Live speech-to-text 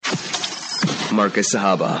Markaz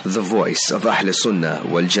Sahaba, the voice of Ahl Sunnah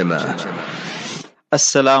wal Jama'ah.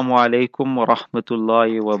 Assalamu alaikum wa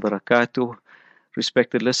rahmatullahi wa barakatuh.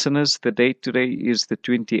 Respected listeners, the date today is the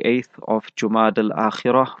 28th of Jumad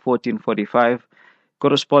al-Akhirah, 1445,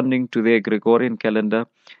 corresponding to the Gregorian calendar,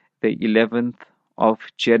 the 11th of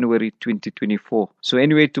January 2024. So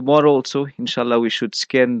anyway, tomorrow also, inshallah, we should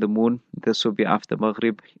scan the moon. This will be after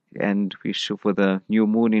Maghrib, and we should for the new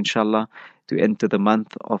moon, inshallah, to enter the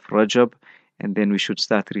month of Rajab. And then we should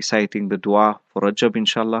start reciting the dua for Rajab,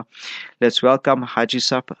 inshallah. Let's welcome Haji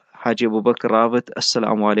Sahab, Haji Abubakr Rawat.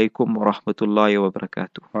 Assalamu alaikum wa rahmatullahi wa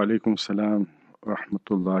barakatuh. Wa alaikum salam wa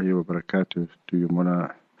rahmatullahi wa barakatuh to you,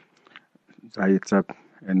 Mona Zahid Sahab,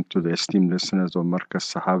 and to the esteemed listeners of Markaz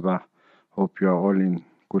Sahaba. Hope you are all in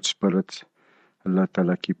good spirits. Allah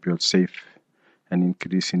Ta'ala keep you all safe and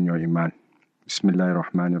increase in your iman. Bismillahir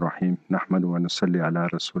Rahmanir Rahim. Nahmadu wa nusalli ala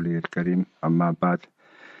Rasulih al-Kareem. Amma ba'd.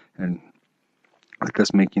 And let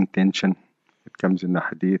us make intention. It comes in the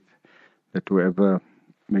hadith that whoever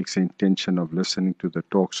makes the intention of listening to the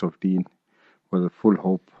talks of deen with the full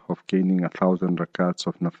hope of gaining 1,000 rakats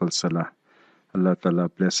of nafal salah, Allah Ta'ala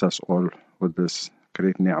bless us all with this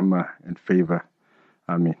great ni'mah and favor.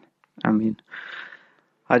 Ameen. Ameen.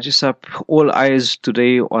 Haji Sahab, all eyes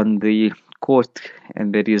today on the court,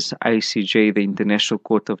 and that is ICJ, the International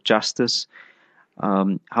Court of Justice.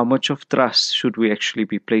 How much of trust should we actually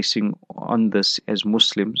be placing on this as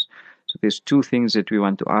Muslims? So there's two things that we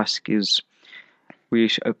want to ask is, we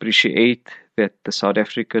appreciate that the South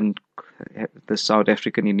African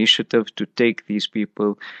initiative to take these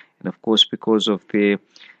people, and of course because of their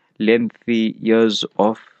lengthy years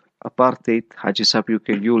of apartheid. Haji Sahab,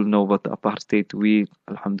 you'll know about apartheid. We,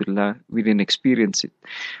 alhamdulillah, we didn't experience it,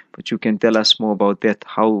 but you can tell us more about that,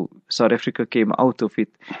 how South Africa came out of it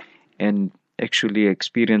and actually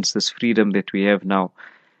experience this freedom that we have now.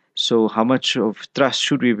 So how much of trust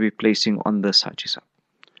should we be placing on this, Haji Sahab?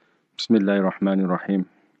 Bismillahir Rahmanir Rahim.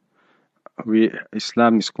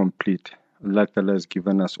 Islam is complete. Allah Ta'ala has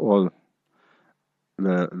given us all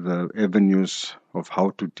the avenues of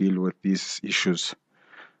how to deal with these issues.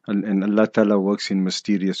 And Allah Ta'ala works in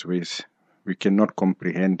mysterious ways we cannot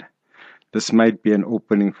comprehend. This might be an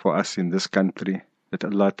opening for us in this country, that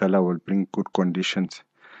Allah Ta'ala will bring good conditions,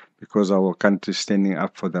 because our country is standing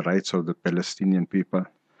up for the rights of the Palestinian people.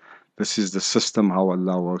 This is the system how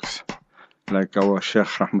Allah works. Like our Sheikh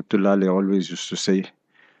Rahmatullah Alayhi always used to say,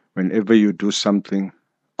 whenever you do something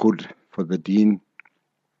good for the deen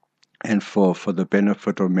and for the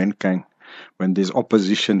benefit of mankind, when there's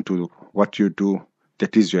opposition to what you do,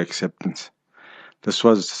 that is your acceptance. This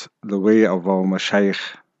was the way of our mashayikh.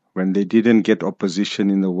 When they didn't get opposition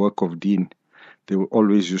in the work of deen, they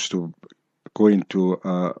always used to go into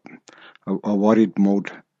a worried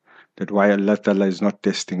mode, that why Allah Ta'ala is not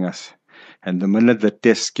testing us. And the minute the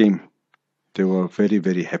test came, they were very,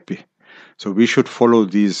 very happy. So we should follow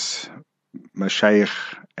these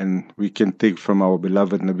mashayikh, and we can take from our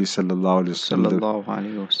beloved Nabi Sallallahu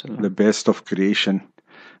Alaihi Wasallam the best of creation,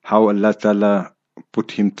 how Allah Ta'ala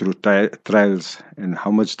put him through trials and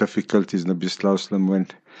how much difficulties Nabi Sallallahu Alaihi Wasallam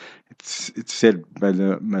went. It's said by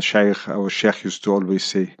the mashayikh, our sheikh used to always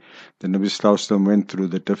say, the Nabi Sallallahu Alaihi Wasallam went through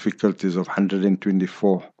the difficulties of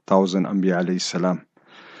 124,000 Anbiya alayhi salam.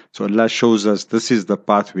 So Allah shows us this is the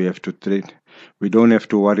path we have to tread. We don't have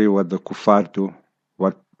to worry what the kuffar do.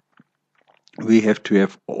 What we have to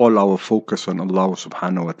have all our focus on Allah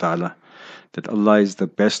subhanahu wa ta'ala. That Allah is the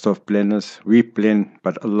best of planners. We plan,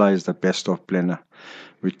 but Allah is the best of planner.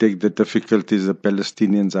 We take the difficulties the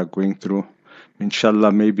Palestinians are going through.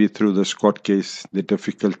 Inshallah, maybe through this court case, the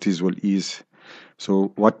difficulties will ease.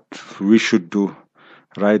 So what we should do,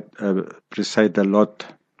 recite a lot.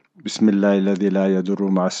 Bismillah alladhi la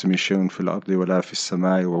yadurru ma'asmi shay'un fil ardi wa la fis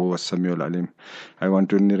samai wa huwa as-sami'ul alim. I want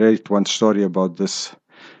to narrate one story about this.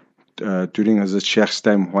 During Hazrat Sheikh's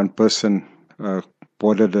time, one person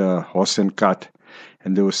boarded a horse and cart,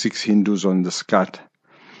 and there were 6 Hindus on this cart.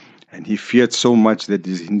 And he feared so much that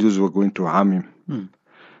these Hindus were going to harm him.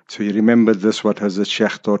 So he remembered this, what Hazrat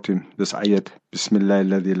Sheikh taught him, this ayat, Bismillah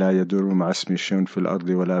alladhi la yadurru ma'asmi shay'un fil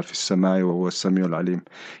ardi wa la fis samai wa huwa as-sami'ul alim.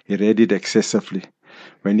 He read it excessively.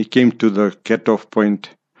 When he came to the cut-off point,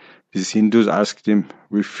 these Hindus asked him,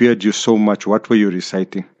 we feared you so much, what were you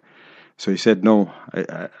reciting? So he said, no,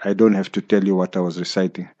 I don't have to tell you what I was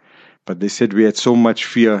reciting. But they said, we had so much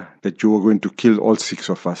fear that you were going to kill all 6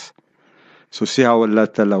 of us. So see how Allah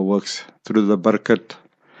Ta'ala works through the barakat.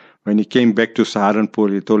 When he came back to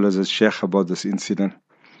Saharanpur, he told us a Sheikh about this incident.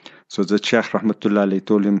 So the Sheikh Rahmatullah Alayhi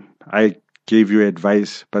told him, I gave you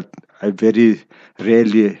advice, but I very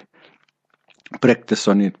rarely practice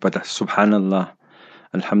on it. But subhanallah,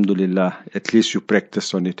 Alhamdulillah, at least you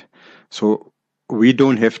practice on it. So we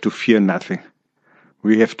don't have to fear nothing.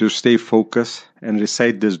 We have to stay focused and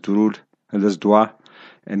recite this durood and this dua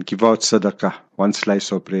and give out sadaqah, one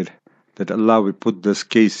slice of bread. That Allah, we put this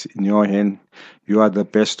case in your hand. You are the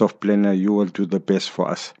best of planner. You will do the best for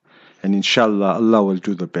us. And inshallah, Allah will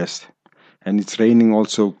do the best. And it's raining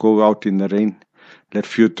also. Go out in the rain. Let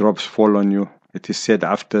few drops fall on you. It is said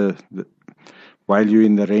while you're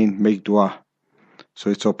in the rain, make dua. So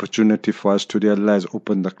it's opportunity for us today. Allah has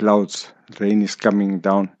opened the clouds. Rain is coming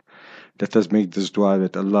down. Let us make this dua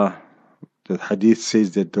that Allah, the hadith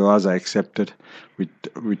says that duas are accepted.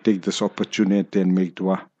 We take this opportunity and make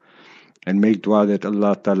dua. And make dua that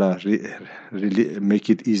Allah Ta'ala really make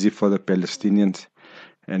it easy for the Palestinians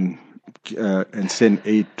and send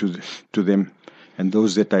aid to them. And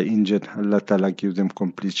those that are injured, Allah Ta'ala give them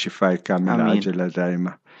complete shifa kamila ajala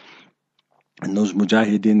daima. And those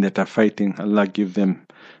mujahideen that are fighting, Allah give them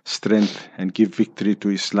strength and give victory to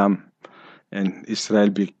Islam, and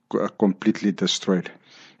Israel be completely destroyed.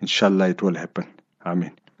 Inshallah, it will happen.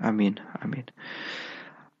 Ameen. Ameen. Ameen.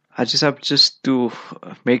 Just to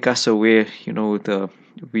make us aware,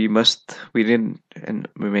 we make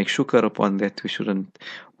shukr upon that. We shouldn't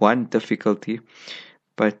want difficulty.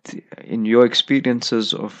 But in your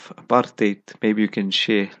experiences of apartheid, maybe you can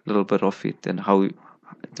share a little bit of it, and how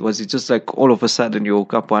was it just like all of a sudden you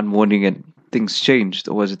woke up one morning and things changed,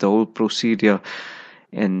 or was it the whole procedure,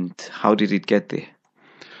 and how did it get there?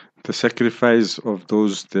 The sacrifice of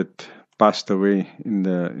those that passed away in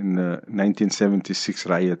the 1976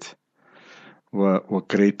 riot were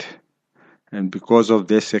great, and because of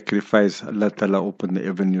their sacrifice, Allah Ta'ala opened the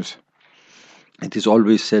avenues. It is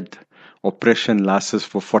always said oppression lasts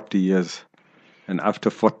for 40 years, and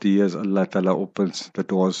after 40 years Allah Ta'ala opens the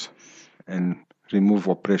doors and remove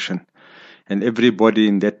oppression. And everybody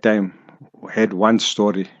in that time had one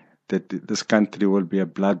story, that this country will be a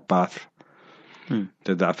bloodbath,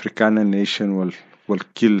 that the Afrikaner nation will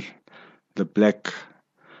kill the black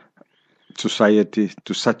society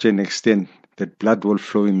to such an extent that blood will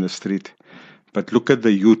flow in the street. But look at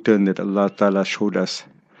the U-turn that Allah Ta'ala showed us.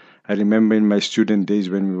 I remember in my student days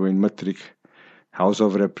when we were in Matric, House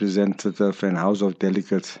of Representatives and House of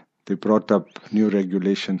Delegates, they brought up new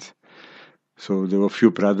regulations. So there were a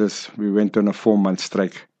few brothers, we went on a 4-month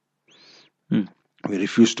strike. We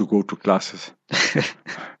refused to go to classes.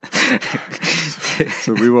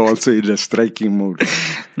 So we were also in a striking mode.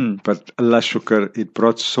 But Allah shukr, it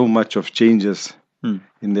brought so much of changes in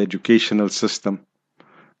the educational system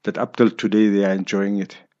that up till today they are enjoying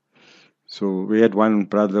it. So we had one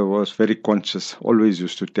brother who was very conscious, always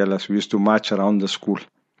used to tell us, we used to march around the school,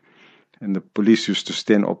 and the police used to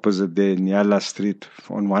stand opposite there in Yala Street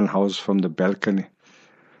on one house from the balcony.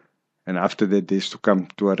 And after that they used to come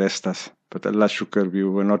to arrest us. But Allah shukr, we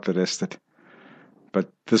were not arrested. But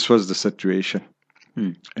this was the situation.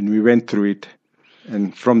 And we went through it.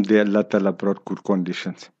 And from there, Allah Ta'ala brought good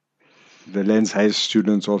conditions. The Land's highest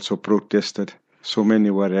students also protested. So many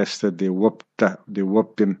were arrested. They whooped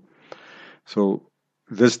them. So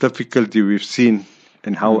this difficulty we've seen,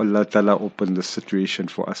 and how Allah Ta'ala opened the situation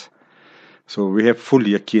for us. So we have full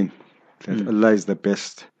yaqeen that Allah is the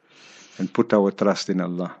best, and put our trust in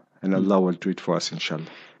Allah. And Allah will do it for us, inshallah.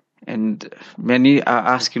 And many are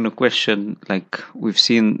asking a question, like, we've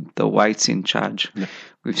seen the whites in charge.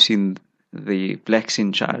 We've seen the blacks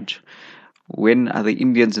in charge. When are the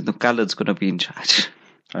Indians and the coloreds going to be in charge?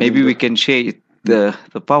 Maybe we can share the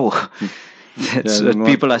power. That's what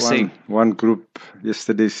people are saying. One group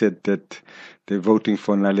yesterday said that they're voting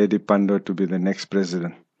for Naledi Pandor to be the next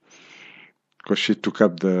president, because she took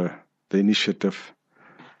up the initiative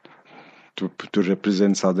to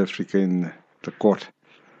represent South Africa in the court.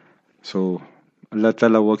 So Allah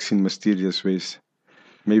Ta'ala works in mysterious ways.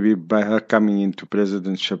 Maybe by her coming into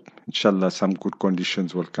presidentship, inshallah, some good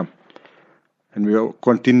conditions will come. And we are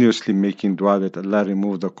continuously making dua that Allah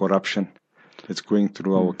remove the corruption that's going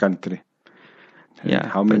through our country. And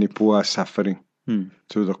how many poor are suffering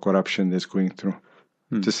through the corruption that's going through.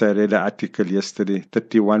 Just I read an article yesterday,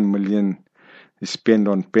 31 million is spent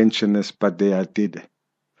on pensioners, but they are dead.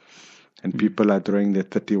 And people are throwing the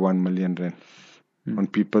 31 million rand on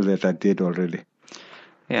people that are dead already.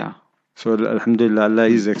 Yeah. So alhamdulillah, Allah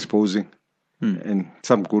is exposing, and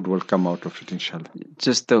some good will come out of it, inshallah.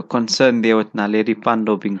 Just the concern there with Naledi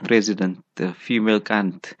Pandor being president. The female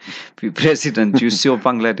can't be president. You see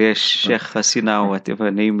Bangladesh, Sheikh Hasina, whatever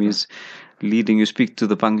her name is, leading. You speak to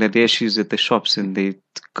the Bangladeshis at the shops and they're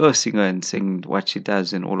cursing her and saying what she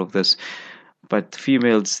does and all of this. But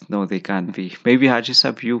females, no, they can't be. Maybe Haji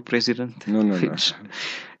Sahib, you president? No.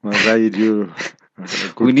 Raid, you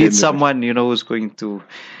We need someone, who's going to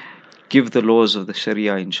give the laws of the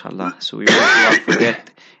Sharia, inshallah. So we want to for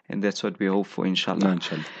that, and that's what we hope for, inshallah.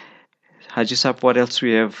 Inshallah. Haji Sahib, what else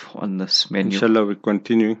we have on this menu? Inshallah, we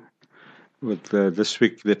continue with this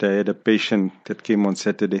week that I had a patient that came on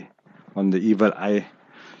Saturday on the evil eye.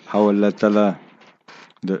 How Allah Ta'ala,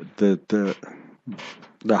 the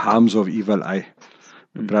harms of evil eye.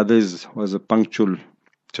 The brother was a punctual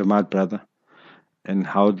Jamaat brother, and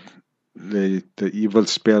how the evil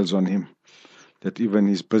spells on him, that even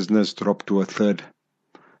his business dropped to a third.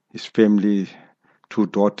 His family, 2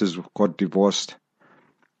 daughters got divorced,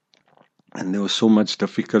 and there was so much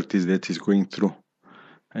difficulties that he's going through.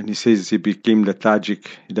 And he says he became lethargic.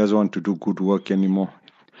 He doesn't want to do good work anymore.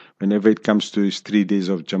 Whenever it comes to his 3 days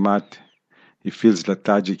of Jamaat, he feels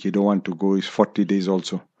lethargic. He don't want to go his 40 days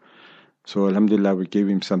also. So alhamdulillah, we gave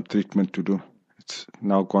him some treatment to do. It's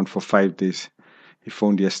now gone for 5 days. He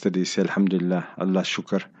phoned yesterday, he said, alhamdulillah, Allah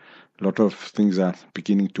shukr. A lot of things are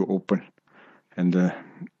beginning to open, and the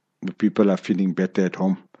people are feeling better at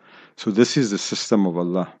home. So this is the system of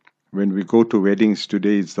Allah. When we go to weddings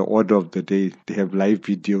today, it's the order of the day. They have live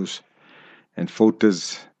videos and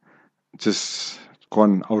photos just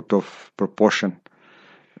gone out of proportion.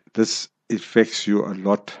 This affects you a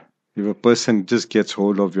lot. If a person just gets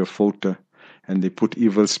hold of your photo and they put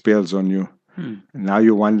evil spells on you, now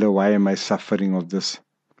you wonder, why am I suffering of this?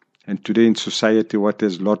 And today in society, what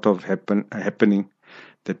is a lot of happening,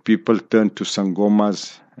 that people turn to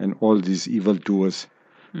sangomas and all these evil doers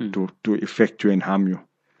to affect you and harm you.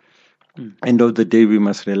 End of the day, we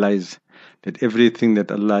must realize that everything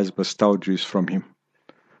that Allah has bestowed you is from Him.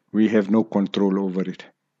 We have no control over it.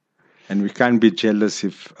 And we can't be jealous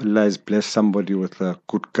if Allah has blessed somebody with a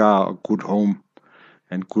good car, a good home,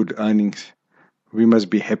 and good earnings. We must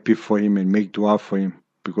be happy for him and make dua for him,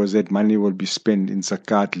 because that money will be spent in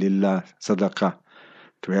zakat, lillah, sadaqah,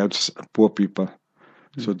 to help poor people.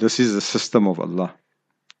 So this is the system of Allah.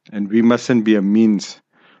 And we mustn't be a means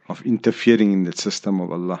of interfering in the system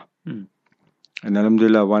of Allah. And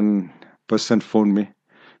alhamdulillah, one person phoned me.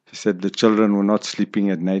 He said the children were not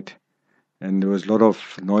sleeping at night, and there was a lot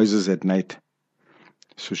of noises at night.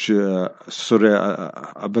 So she,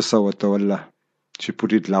 Surah Abasa wa Tawalla, she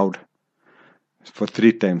put it loud for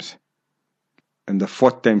 3 times. And the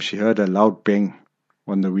 4th time she heard a loud bang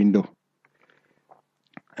on the window.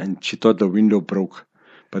 And she thought the window broke,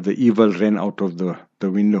 but the evil ran out of the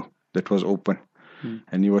window that was open.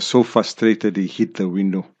 And he was so frustrated he hit the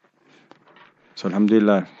window. So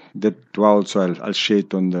alhamdulillah, that dua also I'll share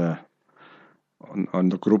it on the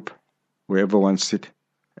group, whoever wants it.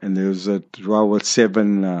 And there was a dua with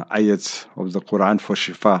 7 ayats of the Quran for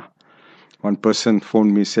shifa. One person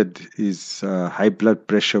phoned me, said his high blood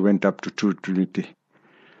pressure went up to 220.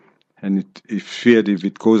 And he feared if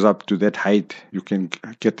it goes up to that height, you can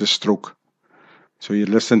get a stroke. So he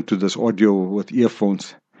listened to this audio with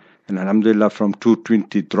earphones. And alhamdulillah, from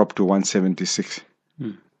 220 it dropped to 176.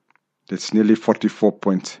 That's nearly 44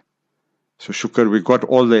 points. So shukr, we got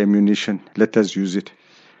all the ammunition. Let us use it.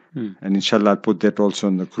 And inshallah, I'll put that also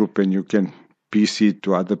in the group, and you can PC it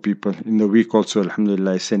to other people. In the week also,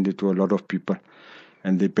 alhamdulillah, I send it to a lot of people,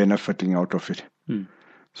 and they're benefiting out of it.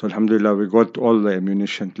 So alhamdulillah, we got all the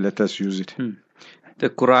ammunition. Let us use it. The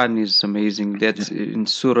Quran is amazing. That's in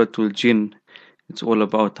Surah Al-Jinn. It's all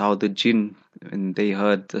about how the jinn, when they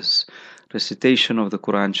heard this recitation of the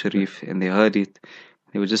Quran Sharif, and they heard it,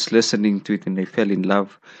 they were just listening to it, and they fell in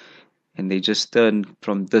love, and they just turned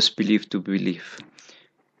from disbelief to belief.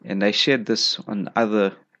 And I shared this on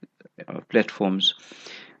other platforms.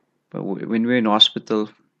 But when we were in hospital,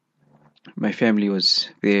 my family was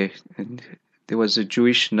there, and there was a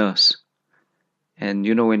Jewish nurse. And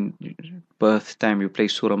when birth time you play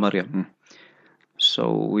Surah Maryam.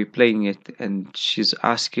 So we're playing it, and she's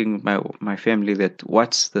asking my family that,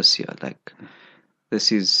 what's this here? Like,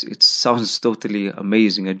 it sounds totally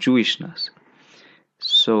amazing, a Jewish nurse.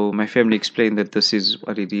 So my family explained that this is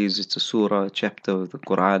what it is. It's a surah, a chapter of the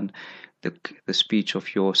Quran, the speech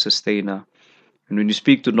of your sustainer. And when you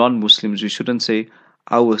speak to non-Muslims, you shouldn't say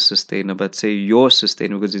our sustainer, but say your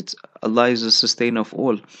sustainer, because Allah is the sustainer of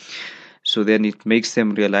all. So then it makes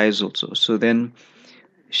them realize also. So then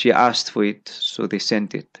she asked for it, so they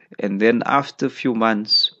sent it. And then after a few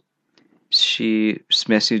months, she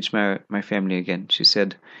messaged my family again. She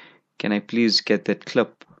said, can I please get that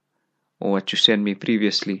clip, or what you sent me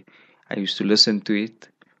previously? I used to listen to it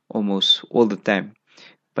almost all the time,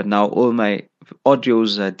 but now all my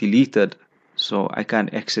audios are deleted, so I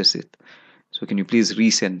can't access it. So can you please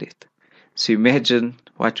resend it? So imagine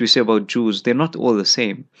what we say about Jews. They're not all the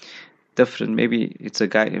same. different, maybe it's a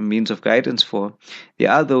means of guidance for.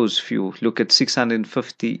 There are those few. Look at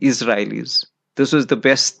 650 Israelis. This was the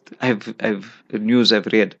best news I've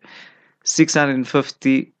read.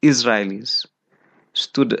 650 Israelis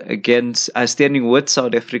are standing with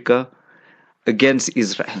South Africa against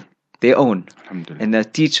Israel, their own. And a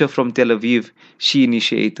teacher from Tel Aviv, she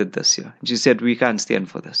initiated this year. She said, we can't stand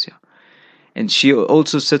for this year. And she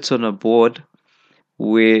also sits on a board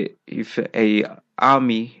where if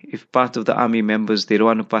part of the army members, they don't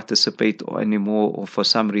want to participate anymore or for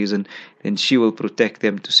some reason, then she will protect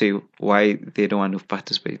them to say why they don't want to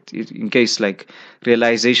participate. In case like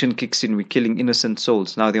realization kicks in, we're killing innocent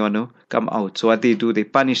souls, now they want to come out. So what they do, they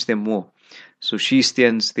punish them more. So she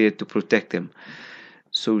stands there to protect them.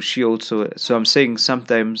 So I'm saying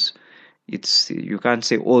sometimes you can't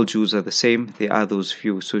say all Jews are the same. There are those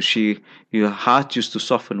few. So your heart used to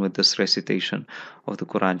soften with this recitation of the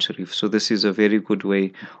Quran Sharif. So this is a very good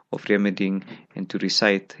way of remedying and to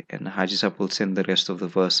recite. And Haji Sahib will send the rest of the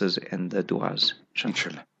verses and the du'as.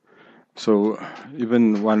 Inshallah. So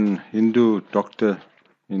even one Hindu doctor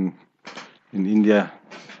in India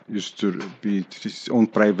used to be his own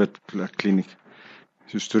private clinic.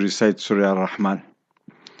 He used to recite Surah Ar-Rahman.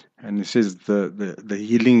 And he says the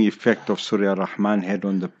healing effect of Surah Ar-Rahman had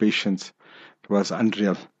on the patients was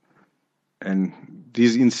unreal. And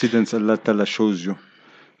these incidents Allah Ta'ala shows you.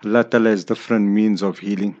 Allah Ta'ala has different means of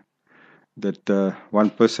healing. That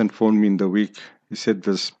one person phoned me in the week. He said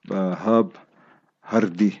this herb,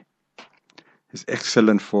 hardi, is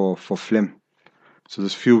excellent for phlegm. So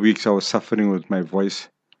this few weeks I was suffering with my voice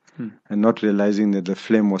and not realizing that the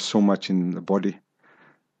phlegm was so much in the body.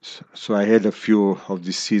 So I had a few of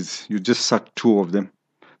these seeds. You just suck 2 of them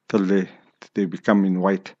till they become in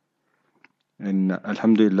white. And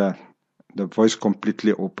Alhamdulillah, the voice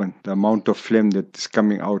completely open. The amount of phlegm that is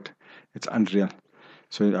coming out, it's unreal.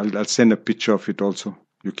 So I'll send a picture of it also.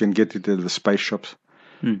 You can get it at the spice shops.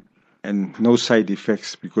 And no side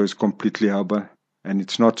effects because it's completely herbal. And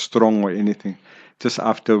it's not strong or anything. Just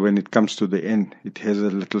after, when it comes to the end, it has a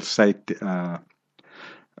little a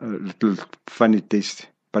little funny taste.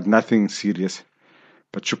 But nothing serious.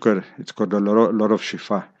 But shukr, it's got a lot of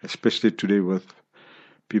shifa, especially today with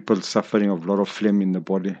people suffering of a lot of phlegm in the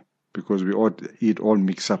body because we all eat all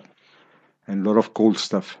mixed up and a lot of cold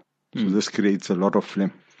stuff. So this creates a lot of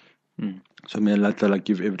phlegm. So may Allah Ta'ala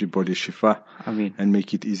give everybody shifa and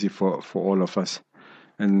make it easy for all of us.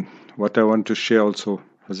 And what I want to share also,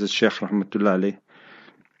 as a Sheikh Rahmatullah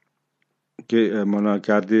Alayh, Mona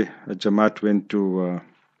Gardi, a Jamaat went to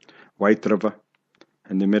White River.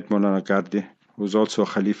 And they met Maulana Gardi, who was also a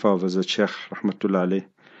Khalifa of Hazrat Sheikh Rahmatullah Alayh.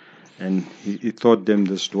 And he taught them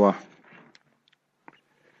this dua,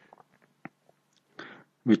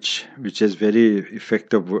 which is very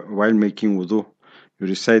effective while making wudu. You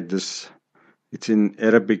recite this, it's in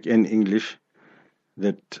Arabic and English,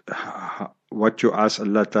 that what you ask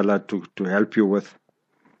Allah Ta'ala to help you with.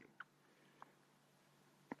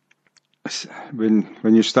 When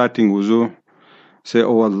you're starting wudu, say,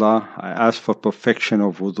 Oh Allah, I ask for perfection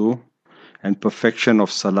of wudu and perfection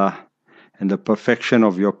of salah and the perfection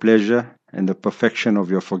of your pleasure and the perfection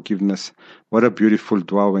of your forgiveness. What a beautiful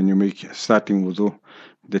dua when you make starting wudu,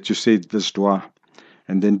 that you say this dua.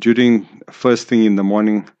 And then during first thing in the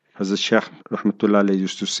morning, Hazrat Shaykh Rahmatullah Alayh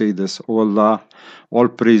used to say this, Oh Allah, all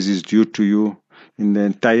praise is due to you in the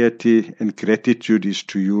entirety and gratitude is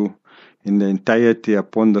to you in the entirety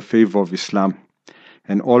upon the favor of Islam.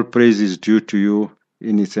 And all praise is due to you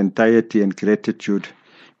in its entirety and gratitude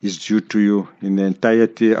is due to you in the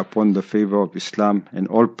entirety upon the favor of Islam. And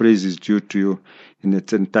all praise is due to you in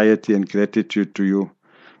its entirety and gratitude to you.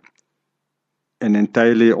 And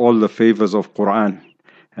entirely all the favors of Quran.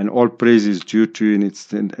 And all praise is due to you in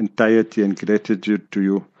its entirety and gratitude to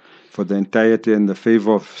you for the entirety and the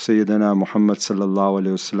favor of Sayyidina Muhammad sallallahu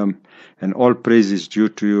alayhi wasallam. And all praise is due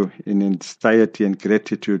to you in its entirety and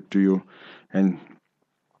gratitude to you. And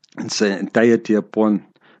its entirety upon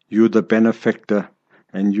you, the benefactor,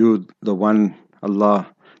 and you, the one,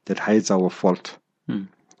 Allah, that hides our fault.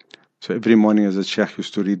 So every morning as a Shaykh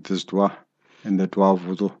used to read this dua and the dua of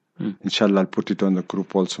wudu. Inshallah, I'll put it on the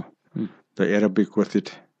group also. The Arabic with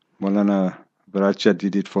it. Maulana Baracha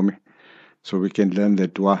did it for me. So we can learn the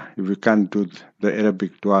dua. If we can't do the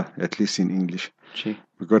Arabic dua, at least in English.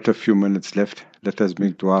 We've got a few minutes left. Let us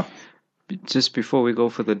make dua. Just before we go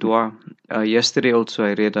for the dua, yesterday also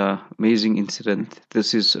I read an amazing incident.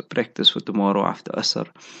 This is a practice for tomorrow after Asr.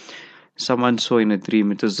 Someone saw in a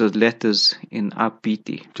dream, it was the letters in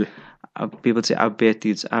Abiti. People say Abeti,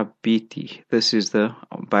 it's Abiti. This is the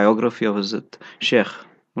biography of Hazrat Sheikh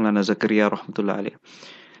Mulana Zakaria Rahmatullah Alayh.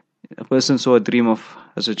 a person saw a dream of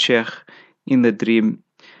Hazrat Sheikh. In the dream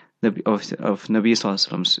of Nabi Sallallahu Alaihi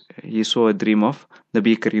Wasallam, he saw a dream of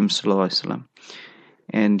Nabi Kareem Sallallahu Alaihi Wasallam,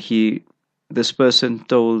 and this person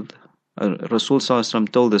told Rasul Sallallahu Alaihi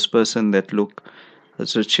Wasallam told this person that, look,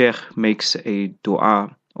 Hazrat Sheikh makes a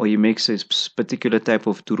dua, or he makes a particular type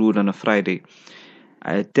of durood on a Friday.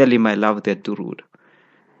 I tell him I love that durood.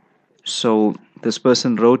 So this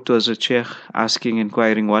person wrote to Hazrat Sheikh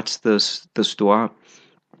inquiring, what's this dua?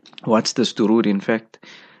 What's this durood, in fact?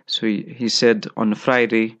 So he said, on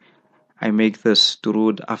Friday, I make this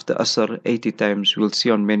durood after Asr 80 times. We'll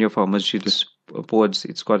see on many of our masjid boards,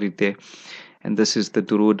 it's got it there. And this is the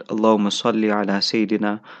durood, Allahumma salli ala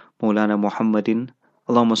Sayyidina Maulana Muhammadin,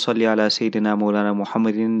 Allahumma salli ala Sayyidina Maulana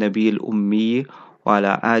Muhammadin, Nabil Ummi, wa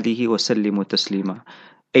ala alihi wa sallimu taslima.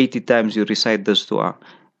 80 times you recite this dua.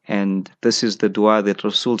 And this is the dua that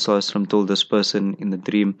Rasul Sallallahu Alaihi Wasallam told this person in the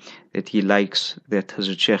dream that he likes, that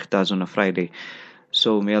Hazrat Sheikh does on a Friday.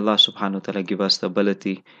 So may Allah subhanahu wa ta'ala give us the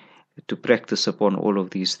ability to practice upon all of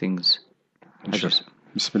these things.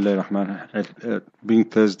 Bismillah ar-Rahman. Being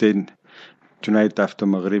Thursday, tonight after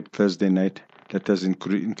Maghrib, Thursday night, let us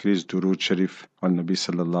increase Durood Sharif on Nabi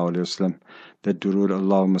Sallallahu Alaihi Wasallam. That Durood,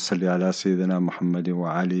 Allahumma salli ala Sayyidina Muhammadin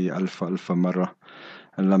wa ali alfa marra.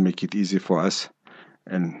 Allah make it easy for us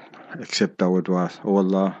and accept our dua. Oh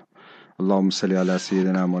Allah, اللهم صل على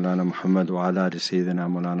سيدنا مولانا محمد وعلى آل سيدنا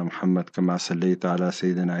مولانا محمد كما صليت على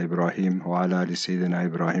سيدنا إبراهيم وعلى آل سيدنا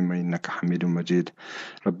إبراهيم إنك حميد مجيد.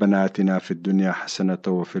 ربنا آتنا في الدنيا حسنة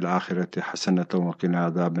وفي الآخرة حسنة وقنا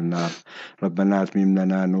عذاب النار. ربنا أتمم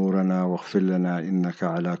لنا نورنا واغفر لنا إنك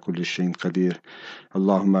على كل شيء قدير.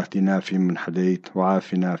 اللهم اهدنا فيمن هديت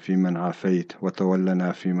وعافنا فيمن عافيت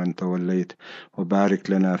وتولنا فيمن توليت وبارك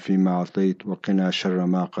لنا فيما أعطيت وقنا شر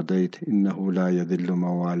ما قضيت إنه لا يذل من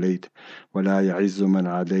واليت ولا يعز من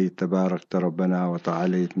عاديت تباركت ربنا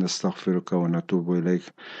وتعاليت. نستغفرك ونتوب إليك.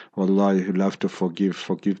 والله, you love to forgive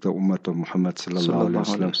the ummah of Muhammad sallallahu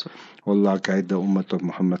alaihi wasallam. Allah, guide the ummah of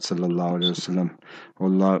Muhammad sallallahu alaihi wasallam.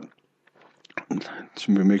 Allah,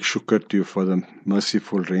 we make shukr to you for the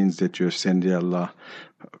merciful rains that you have sent, Ya Allah.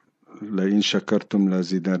 La in shakartum la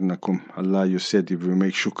zidarnakum. Allah, you said if we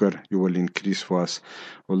make shukr, you will increase for us.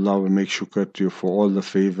 Allah, we make shukr to you for all the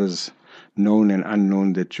favors, known and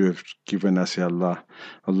unknown, that you have given us, Ya Allah.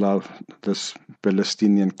 Allah, this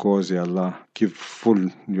Palestinian cause, Ya Allah, give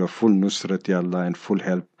your full nusrat, Ya Allah, and full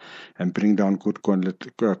help, and bring down good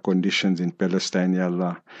conditions in Palestine, Ya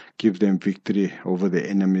Allah. Give them victory over the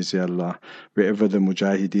enemies, Ya Allah. Wherever the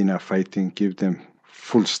Mujahideen are fighting, give them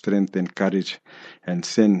full strength and courage, and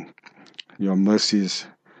send your mercies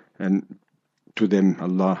and to them,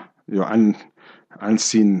 Allah. Your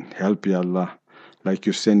unseen help, Ya Allah, like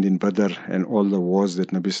you send in Badr and all the wars that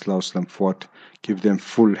Nabi Sallallahu Alaihi Wasallam fought. Give them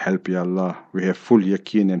full help, Ya Allah. We have full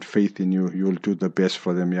yaqeen and faith in you. You will do the best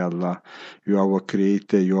for them, Ya Allah. You are our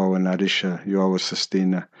creator, you are our nourisher, you are our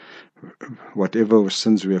sustainer. Whatever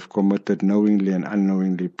sins we have committed knowingly and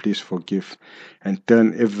unknowingly, please forgive and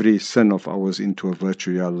turn every sin of ours into a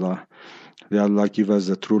virtue, Ya Allah. Ya Allah, give us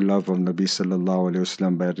the true love of Nabi Sallallahu Alaihi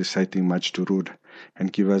Wasallam by reciting much durood,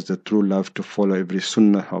 and give us the true love to follow every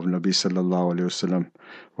sunnah of Nabi Sallallahu Alaihi Wasallam.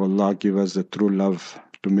 Allah, give us the true love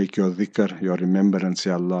to make your dhikr, your remembrance,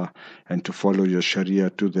 Ya Allah, and to follow your sharia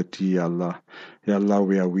to the T, Ya Allah. Ya Allah,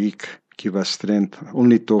 we are weak. Give us strength.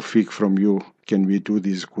 Only tawfiq from you can we do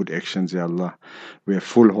these good actions, Ya Allah. We have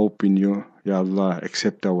full hope in you, Ya Allah.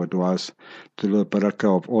 Accept our du'as through the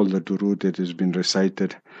barakah of all the durood that has been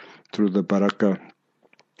recited, through the barakah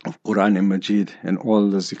of Quran and Majid and all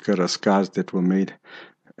the zikr askars that were made,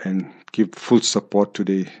 and give full support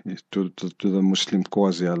today to the Muslim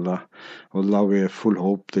cause, Ya Allah. Allah, we have full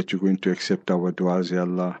hope that you're going to accept our du'as, Ya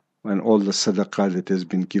Allah, and all the sadaqah that has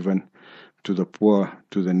been given to the poor,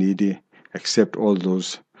 to the needy. Accept all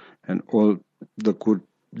those, and all the good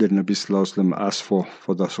that Nabi Sallallahu Alaihi Wasallam asked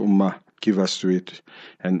for this ummah, give us to it,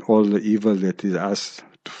 and all the evil that is asked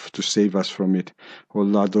to save us from it. Oh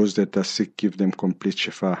Allah, those that are sick, give them complete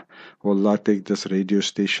shifa. Oh Allah, take this radio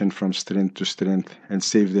station from strength to strength and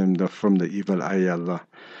save them from the evil eye, Allah,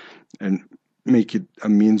 and make it a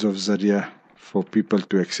means of zariya for people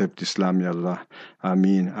to accept Islam, Ya Allah.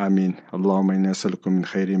 Ameen, Ameen. Allahumma inna nas'aluka min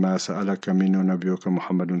khayri ma sa'alaka minhu nabiyuka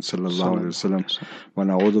Muhammadun sallallahu alayhi wa sallam, wa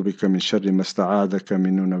na'udhu bika min sharri ma sta'adaka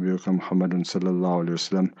minhu nabiyuka Muhammadun sallallahu alayhi wa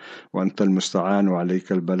sallam, wa anta al-musta'an wa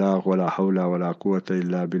alayka al-balagh wa la hawla wa la quwwata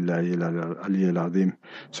illa billahi al-ali al-azim.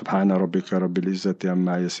 Subhana rabbika rabbil izzati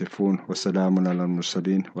amma yasifun wa salamun ala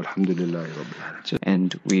al-mursaleen walhamdulillahi rabbil alamin.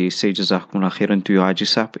 And we say Jazakumullah khairan to you, Haji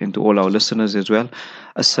Sahib, and to all our listeners as well.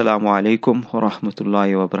 Assalamu alaikum wa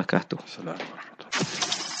rahmatullahi wa barakatuh.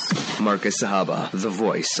 Marcus Sahaba, the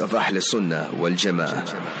voice of Ahl Sunnah wal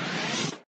Jama'ah.